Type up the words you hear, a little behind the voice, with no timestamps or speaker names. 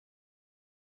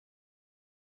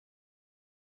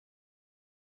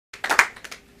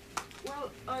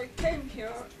I came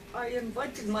here, I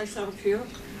invited myself here,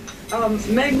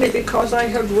 mainly because I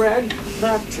had read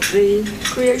that the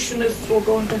creationists were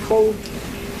going to hold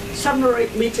 7 or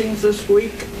 8 meetings this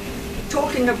week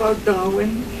talking about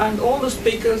Darwin, and all the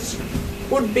speakers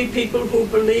would be people who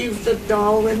believed that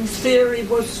Darwin's theory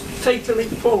was fatally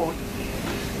flawed.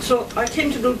 So I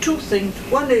came to do 2 things.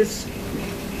 One is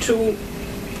to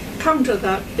counter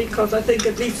that, because I think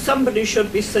at least somebody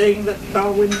should be saying that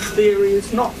Darwin's theory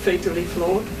is not fatally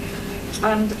flawed.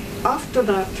 And after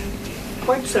that,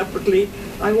 quite separately,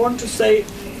 I want to say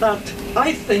that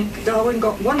I think Darwin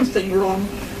got one thing wrong,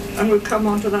 and we'll come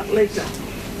on to that later.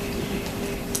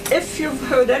 If you've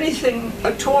heard anything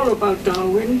at all about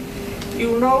Darwin,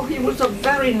 you know he was a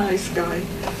very nice guy.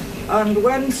 And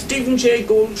when Stephen Jay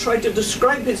Gould tried to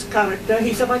describe his character,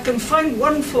 he said, I can find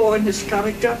one flaw in his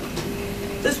character.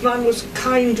 This man was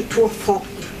kind to a fault.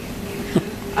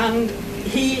 And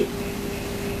he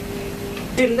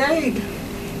delayed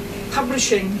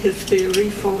publishing his theory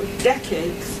for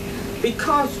decades,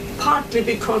 partly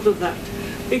because of that.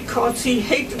 Because he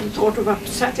hated the thought of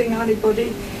upsetting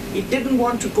anybody. He didn't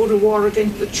want to go to war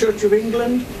against the Church of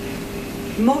England.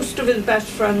 Most of his best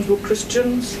friends were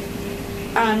Christians,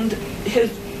 and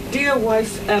his dear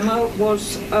wife Emma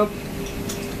was a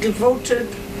devoted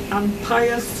and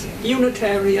pious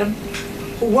Unitarian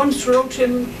who once wrote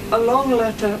him a long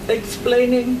letter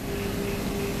explaining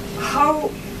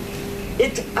how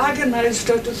it agonized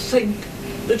her to think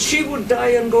that she would die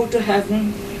and go to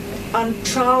heaven, and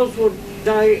Charles would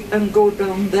die and go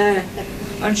down there,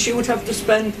 and she would have to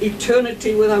spend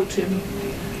eternity without him.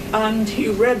 And he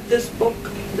read this book,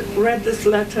 read this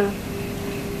letter,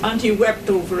 and he wept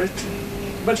over it.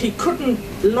 But he couldn't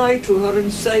lie to her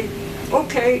and say,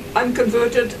 okay, I'm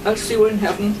converted, I'll see you in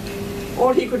heaven.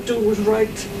 All he could do was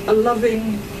write a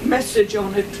loving message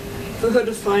on it for her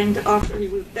to find after he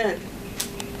was dead.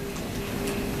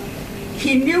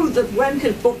 He knew that when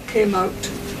his book came out,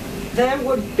 there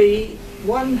would be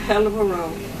one hell of a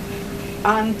row.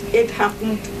 And it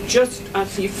happened just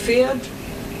as he feared.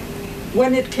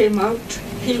 When it came out,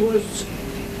 he was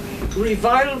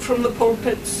reviled from the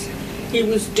pulpits, he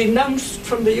was denounced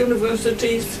from the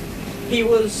universities, he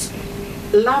was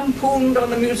lampooned on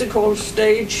the music hall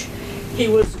stage, he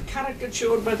was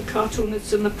caricatured by the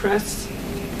cartoonists in the press,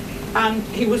 and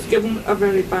he was given a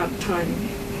very bad time.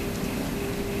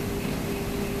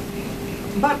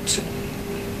 But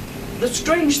the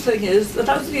strange thing is that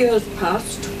as the years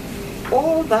passed,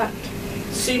 all that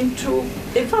seemed to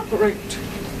evaporate.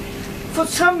 For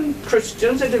some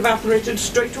Christians, it evaporated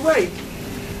straight away.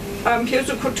 Here's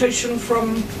a quotation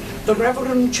from the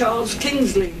Reverend Charles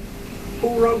Kingsley,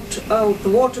 who wrote The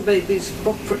Water Babies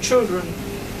book for children.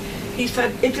 He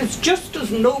said, it is just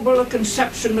as noble a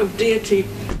conception of deity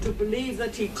to believe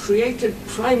that he created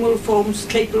primal forms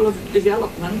capable of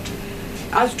development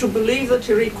as to believe that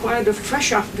he required a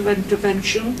fresh act of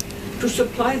intervention to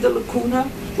supply the lacuna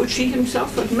which he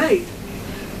himself had made.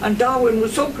 And Darwin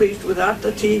was so pleased with that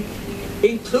that he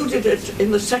included it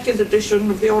in the 2nd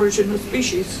edition of The Origin of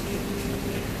Species.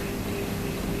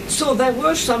 So there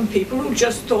were some people who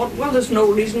just thought, well, there's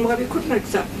no reason why we couldn't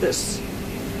accept this.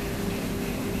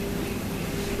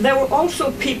 There were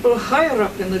also people higher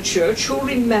up in the church who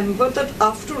remembered that,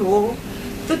 after all,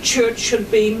 the church had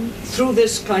been through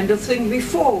this kind of thing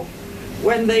before,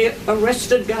 when they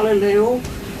arrested Galileo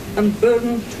and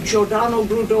burned Giordano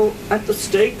Bruno at the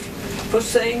stake for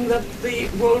saying that the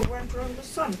world went around the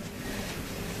sun.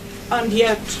 And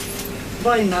yet,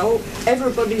 by now,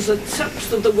 everybody accepts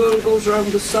that the world goes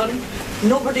around the sun.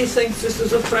 Nobody thinks this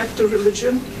is a threat to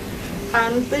religion.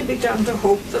 And they began to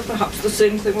hope that perhaps the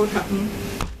same thing would happen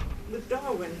with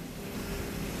Darwin.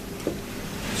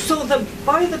 So that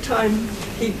by the time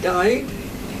he died,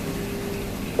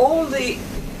 all the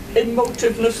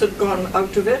emotiveness had gone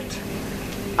out of it,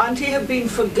 and he had been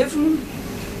forgiven,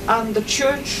 and the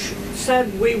church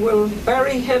said, we will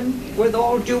bury him with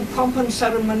all due pomp and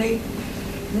ceremony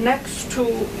next to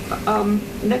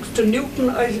Newton,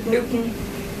 Isaac Newton,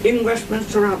 in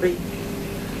Westminster Abbey.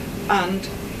 And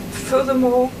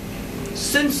furthermore,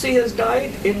 since he has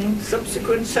died in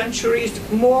subsequent centuries,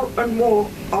 more and more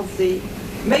of the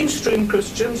mainstream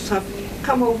Christians have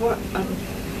come over,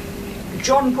 and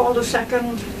John Paul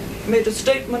II made a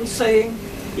statement saying,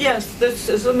 yes, this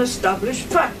is an established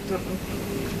fact, and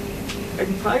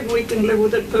in fact we can live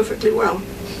with it perfectly well.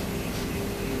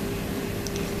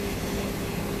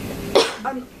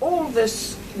 And all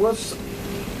this was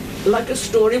like a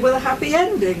story with a happy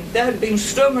ending. There had been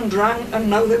Sturm und Drang, and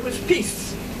now there was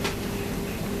peace.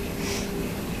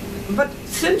 But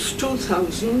since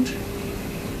 2000,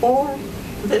 all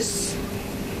this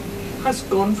has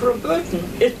gone for a burden.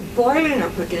 It's boiling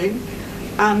up again,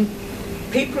 and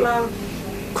people are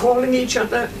calling each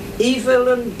other evil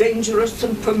and dangerous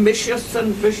and pernicious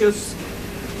and vicious.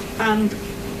 And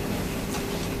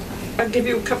I'll give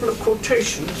you a couple of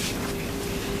quotations.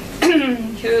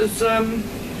 Here's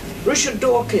Richard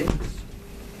Dawkins.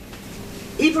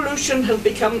 Evolution has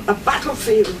become a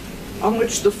battlefield on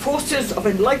which the forces of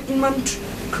enlightenment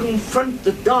confront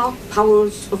the dark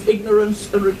powers of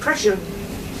ignorance and repression.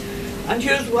 And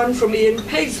here's one from Ian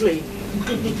Paisley.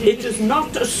 It is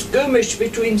not a skirmish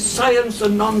between science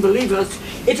and non-believers.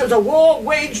 It is a war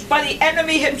waged by the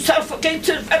enemy himself against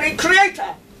his very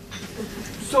creator.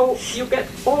 So you get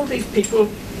all these people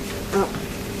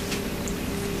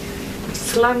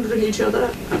slandering each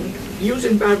other and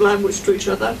using bad language to each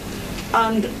other.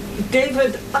 And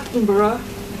David Attenborough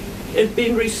has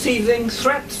been receiving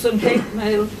threats and hate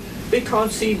mail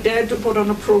because he dared to put on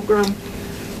a program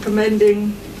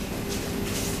commending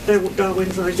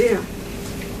Darwin's idea.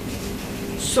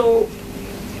 So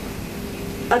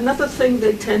another thing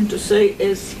they tend to say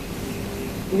is,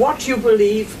 what you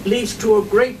believe leads to a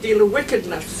great deal of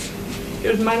wickedness.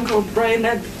 There's a man called Brian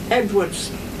Edwards.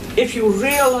 If you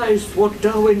realized what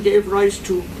Darwin gave rise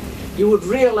to, you would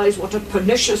realize what a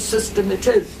pernicious system it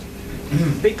is.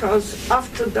 Because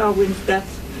after Darwin's death,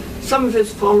 some of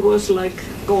his followers, like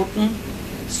Gorton,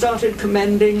 started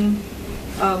commending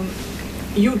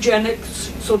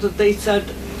eugenics, so that they said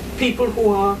people who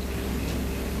are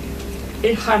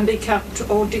handicapped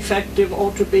or defective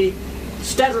ought to be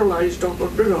sterilized or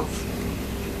got rid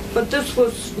of. But this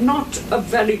was not a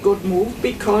very good move,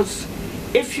 because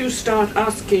if you start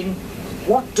asking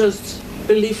what does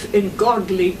belief in God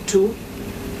lead to,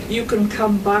 you can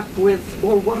come back with,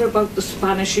 well, what about the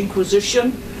Spanish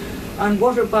Inquisition? And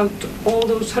what about all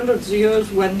those hundreds of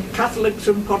years when Catholics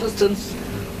and Protestants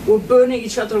were burning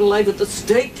each other alive at the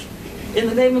stake in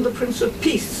the name of the Prince of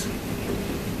Peace?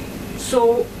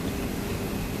 So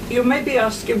you may be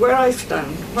asking where I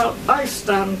stand. Well, I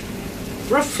stand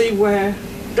roughly where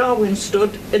Darwin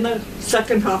stood in the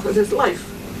second half of his life.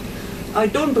 I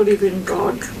don't believe in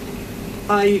God.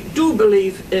 I do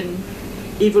believe in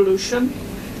evolution,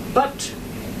 but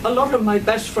a lot of my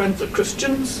best friends are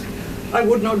Christians. I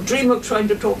would not dream of trying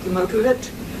to talk them out of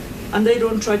it, and they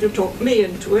don't try to talk me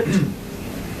into it.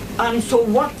 And so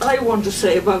what I want to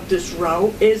say about this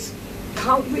row is,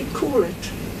 can't we cool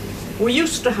it? We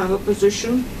used to have a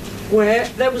position where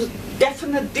there was a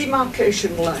definite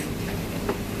demarcation line.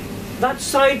 That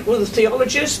side were the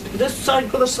theologists, this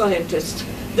side were the scientists.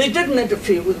 They didn't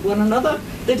interfere with one another.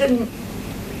 They didn't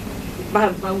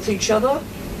badmouth each other.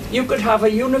 You could have a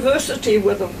university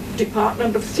with a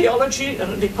department of theology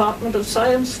and a department of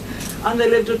science, and they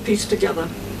lived at peace together.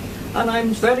 And I'm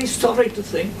very sorry to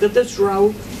think that this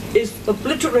row is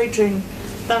obliterating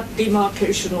that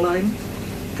demarcation line,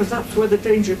 because that's where the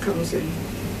danger comes in.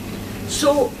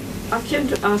 So I came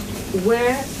to ask,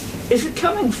 where is it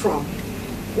coming from?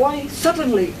 Why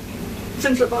suddenly,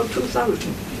 since about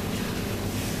 2000?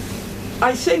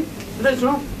 I think there's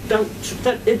no doubt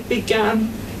that it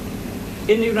began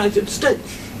in the United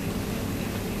States,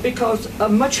 because a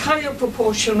much higher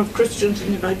proportion of Christians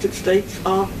in the United States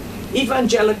are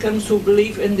evangelicals who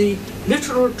believe in the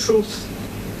literal truth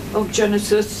of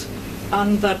Genesis,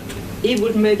 and that Eve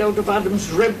was made out of Adam's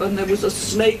rib, and there was a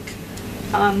snake,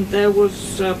 and there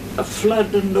was a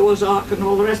flood and Noah's Ark and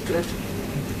all the rest of it.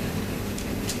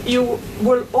 You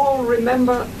will all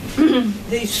remember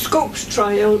the Scopes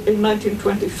trial in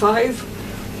 1925,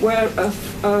 where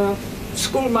a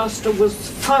schoolmaster was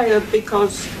fired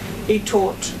because he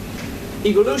taught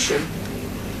evolution.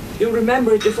 You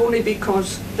remember it, if only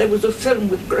because there was a film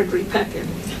with Gregory Peck in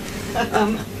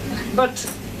it. But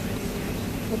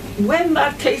when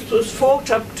that case was fought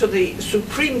up to the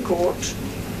Supreme Court,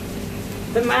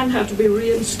 the man had to be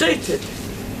reinstated,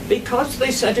 because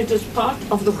they said it is part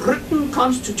of the written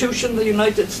Constitution of the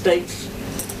United States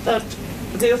that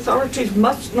the authorities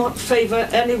must not favor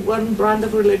any one brand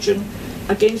of religion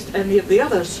against any of the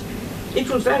others. It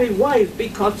was very wise,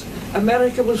 because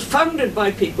America was founded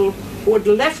by people who had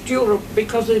left Europe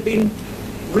because they'd been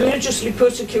religiously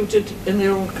persecuted in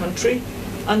their own country,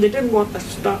 and they didn't want to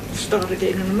start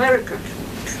again in America.